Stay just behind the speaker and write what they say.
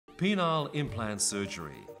Penile implant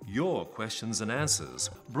surgery. Your questions and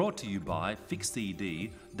answers. Brought to you by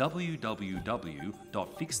FixED,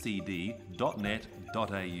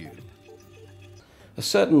 www.fixed.net.au.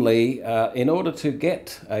 Certainly, in order to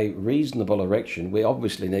get a reasonable erection, we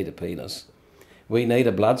obviously need a penis. We need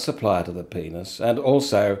a blood supply to the penis, and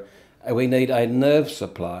also we need a nerve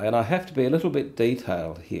supply. And I have to be a little bit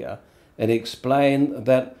detailed here and explain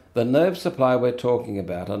that the nerve supply we're talking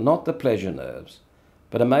about are not the pleasure nerves,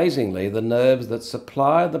 but amazingly the nerves that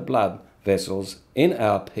supply the blood vessels in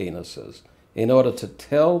our penises in order to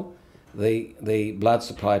tell the blood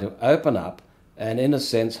supply to open up and, in a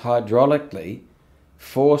sense, hydraulically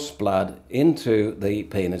force blood into the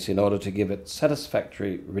penis in order to give it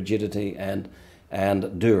satisfactory rigidity and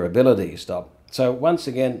durability. So once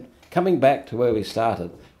again, coming back to where we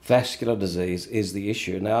started, vascular disease is the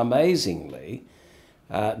issue. Now, amazingly,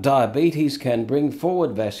 diabetes can bring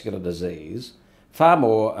forward vascular disease far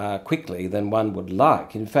more quickly than one would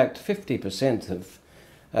like. In fact, 50%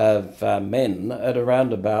 of men at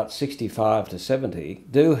around about 65 to 70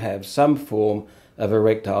 do have some form of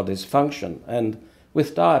erectile dysfunction. And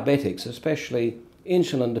with diabetics, especially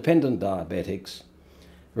insulin-dependent diabetics,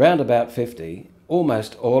 round about 50,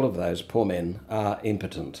 almost all of those poor men are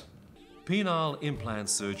impotent. Penile implant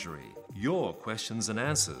surgery. Your questions and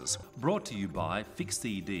answers. Brought to you by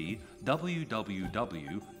FixED,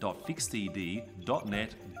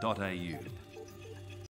 www.fixed.net.au.